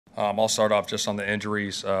I'll start off just on the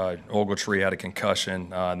injuries. Ogletree had a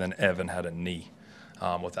concussion, and then Evan had a knee.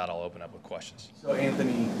 With that, I'll open up with questions. So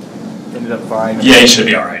Anthony ended up fine? Yeah, he should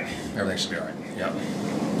be all right. Everything should be all right. Yeah.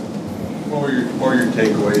 What were your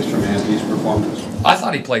takeaways from Anthony's performance? I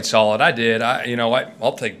thought he played solid. I did.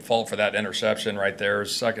 I'll take fault for that interception right there,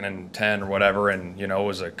 2nd and 10 or whatever, and it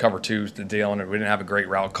was a cover 2 deal, and we didn't have a great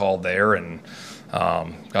route called there, and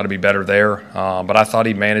got to be better there. But I thought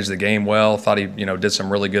he managed the game well. Thought he did some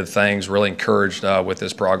really good things. Really encouraged with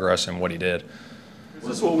his progress and what he did. Is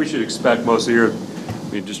this what we should expect most of the year?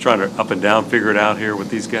 I mean, just trying to up and down, figure it out here with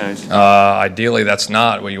these guys? Ideally, that's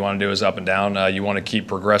not what you want to do is up and down. You want to keep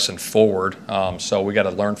progressing forward. So we got to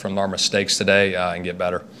learn from our mistakes today and get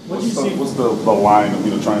better. What's the line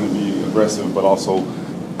of trying to be aggressive but also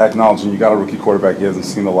acknowledging you got a rookie quarterback, he hasn't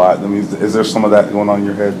seen a lot? I mean, is there some of that going on in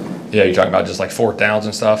your head? Yeah, you're talking about just like 4th downs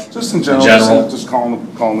and stuff? Just in general. Just calling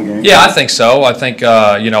the game. Yeah, I think so. I think,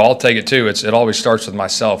 I'll take it too. It always starts with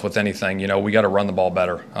myself with anything. We got to run the ball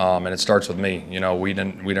better, and it starts with me. We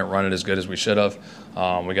didn't run it as good as we should have.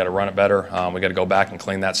 We got to run it better. We got to go back and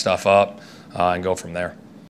clean that stuff up and go from there.